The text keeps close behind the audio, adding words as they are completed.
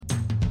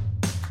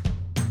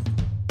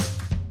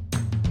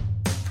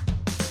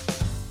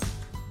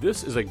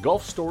This is a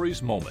Gulf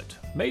Stories Moment,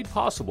 made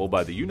possible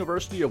by the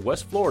University of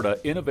West Florida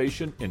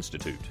Innovation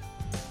Institute.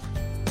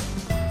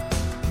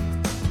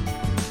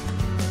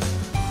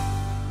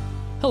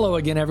 Hello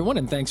again, everyone,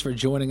 and thanks for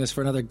joining us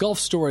for another Gulf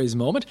Stories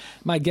Moment.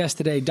 My guest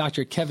today,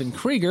 Dr. Kevin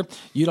Krieger,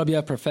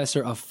 UWF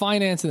Professor of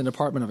Finance in the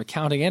Department of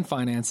Accounting and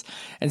Finance.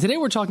 And today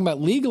we're talking about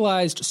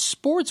legalized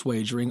sports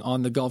wagering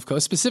on the Gulf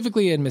Coast,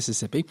 specifically in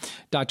Mississippi.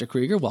 Dr.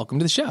 Krieger, welcome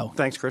to the show.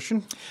 Thanks,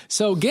 Christian.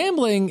 So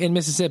gambling in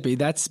Mississippi,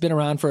 that's been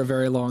around for a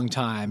very long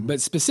time.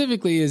 But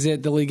specifically, is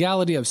it the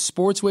legality of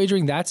sports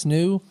wagering? That's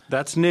new?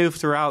 That's new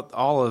throughout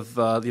all of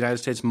the United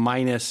States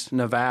minus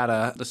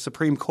Nevada. The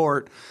Supreme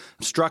Court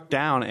struck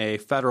down a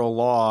federal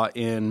law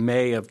in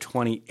May of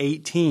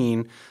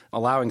 2018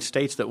 allowing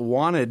states that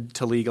wanted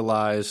to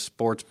legalize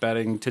sports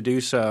betting to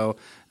do so.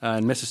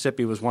 And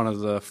Mississippi was one of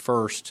the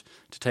first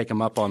to take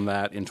them up on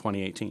that in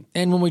 2018.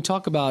 And when we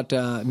talk about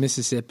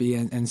Mississippi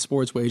and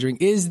sports wagering,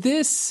 is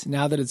this,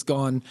 now that it's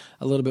gone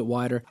a little bit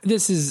wider,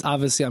 this is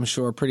obviously, I'm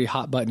sure, a pretty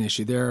hot-button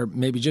issue. There are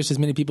maybe just as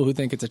many people who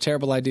think it's a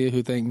terrible idea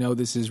who think, no,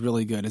 this is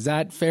really good. Is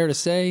that fair to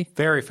say?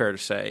 Very fair to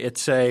say.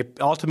 It's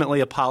ultimately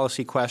a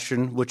policy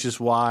question, which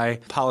is why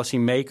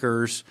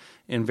policymakers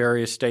in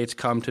various states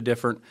come to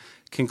different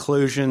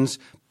conclusions.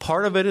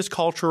 Part of it is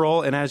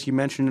cultural, and as you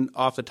mentioned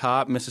off the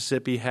top,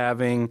 Mississippi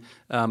having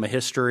a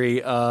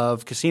history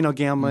of casino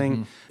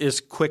gambling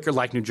is quicker,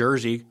 like New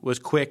Jersey was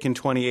quick in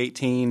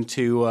 2018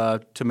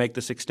 to make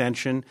this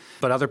extension.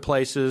 But other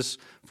places,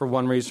 for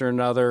one reason or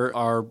another,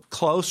 are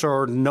close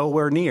or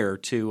nowhere near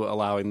to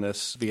allowing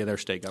this via their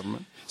state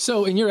government.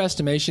 So in your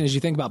estimation, as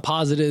you think about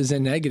positives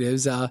and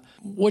negatives,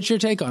 what's your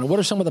take on it? What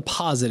are some of the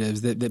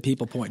positives that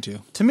people point to?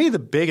 To me, the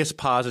biggest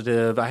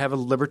positive, I have a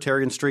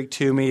libertarian streak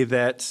to me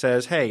that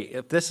says, hey,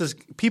 if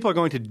people are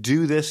going to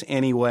do this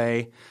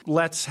anyway,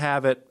 let's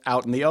have it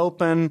out in the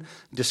open,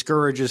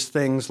 discourages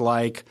things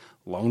like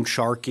loan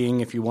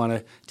sharking, if you want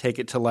to take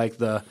it to like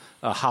the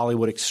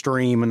Hollywood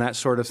extreme and that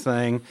sort of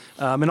thing,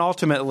 and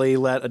ultimately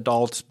let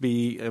adults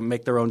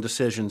make their own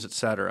decisions, et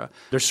cetera.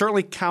 There's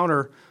certainly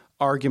counter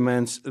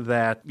arguments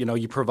that,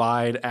 you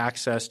provide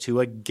access to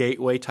a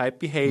gateway type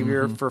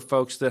behavior for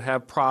folks that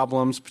have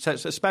problems,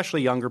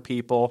 especially younger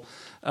people,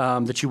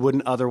 that you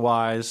wouldn't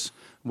otherwise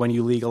when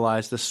you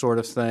legalize this sort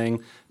of thing.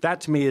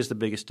 That to me is the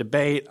biggest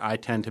debate. I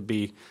tend to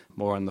be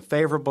more on the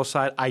favorable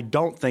side. I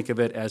don't think of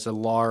it as a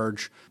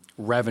large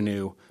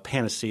revenue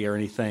panacea or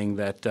anything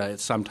that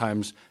it's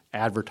sometimes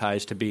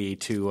advertised to be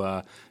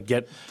to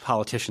get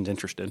politicians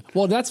interested.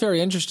 Well, that's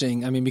very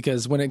interesting. I mean,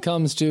 because when it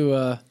comes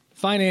to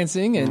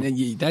financing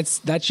and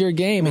that's your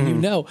game,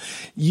 and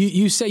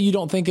you say you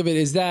don't think of it.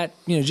 Is that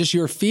just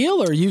your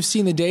feel, or you've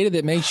seen the data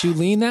that makes you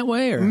lean that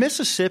way? Or?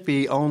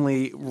 Mississippi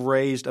only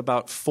raised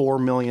about $4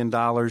 million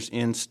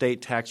in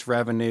state tax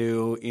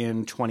revenue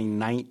in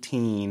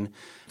 2019.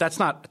 That's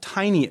not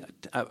tiny.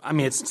 I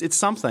mean, it's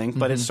something,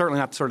 but it's certainly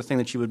not the sort of thing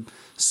that you would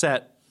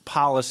set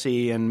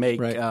policy and make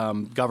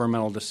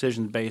governmental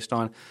decisions based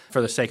on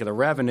for the sake of the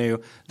revenue.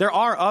 There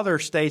are other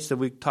states that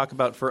we talk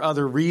about for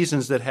other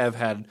reasons that have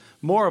had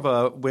more of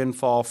a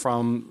windfall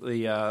from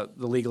the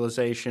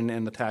legalization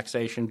and the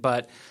taxation,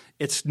 but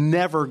it's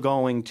never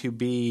going to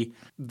be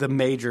the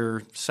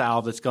major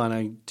salve that's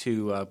going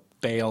to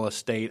bail a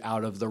state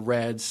out of the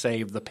red,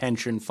 save the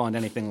pension fund,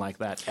 anything like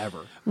that ever.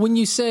 When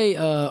you say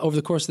over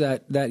the course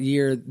of that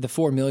year, the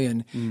 $4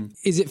 million,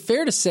 is it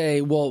fair to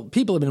say, well,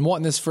 people have been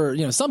wanting this for,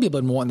 some people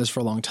have been wanting this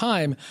for a long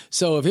time.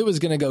 So if it was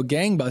going to go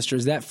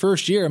gangbusters, that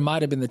first year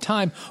might have been the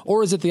time,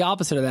 or is it the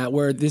opposite of that,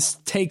 where this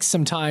takes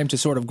some time to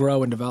sort of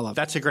grow and develop?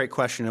 That's a great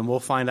question, and we'll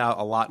find out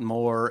a lot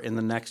more in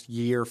the next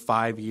year,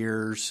 5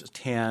 years,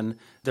 10.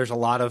 There's a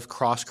lot of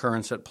cross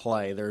currents at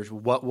play. There's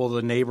what will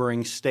the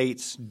neighboring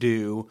states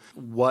do?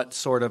 What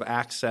sort of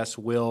access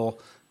will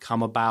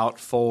come about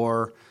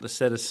for the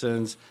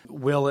citizens?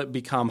 Will it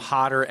become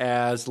hotter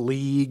as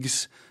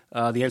leagues, the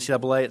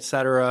NCAA, et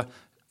cetera,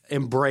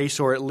 embrace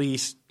or at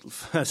least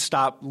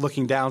stop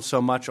looking down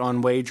so much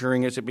on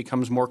wagering as it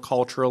becomes more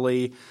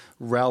culturally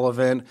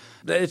relevant?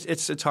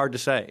 It's hard to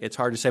say. It's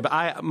hard to say.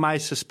 But my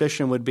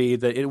suspicion would be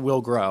that it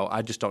will grow.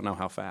 I just don't know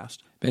how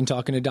fast. Been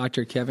talking to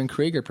Dr. Kevin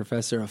Krieger,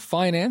 Professor of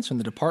Finance from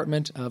the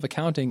Department of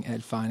Accounting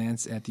and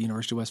Finance at the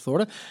University of West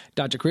Florida.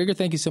 Dr. Krieger,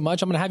 thank you so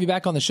much. I'm going to have you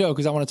back on the show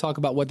because I want to talk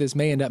about what this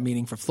may end up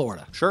meaning for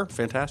Florida. Sure.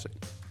 Fantastic.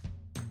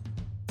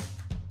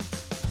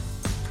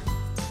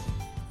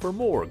 For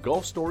more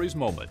Gulf Stories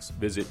moments,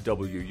 visit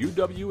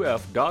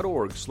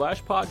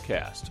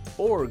wuwf.org/podcast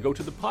or go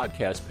to the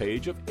podcast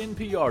page of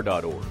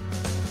npr.org.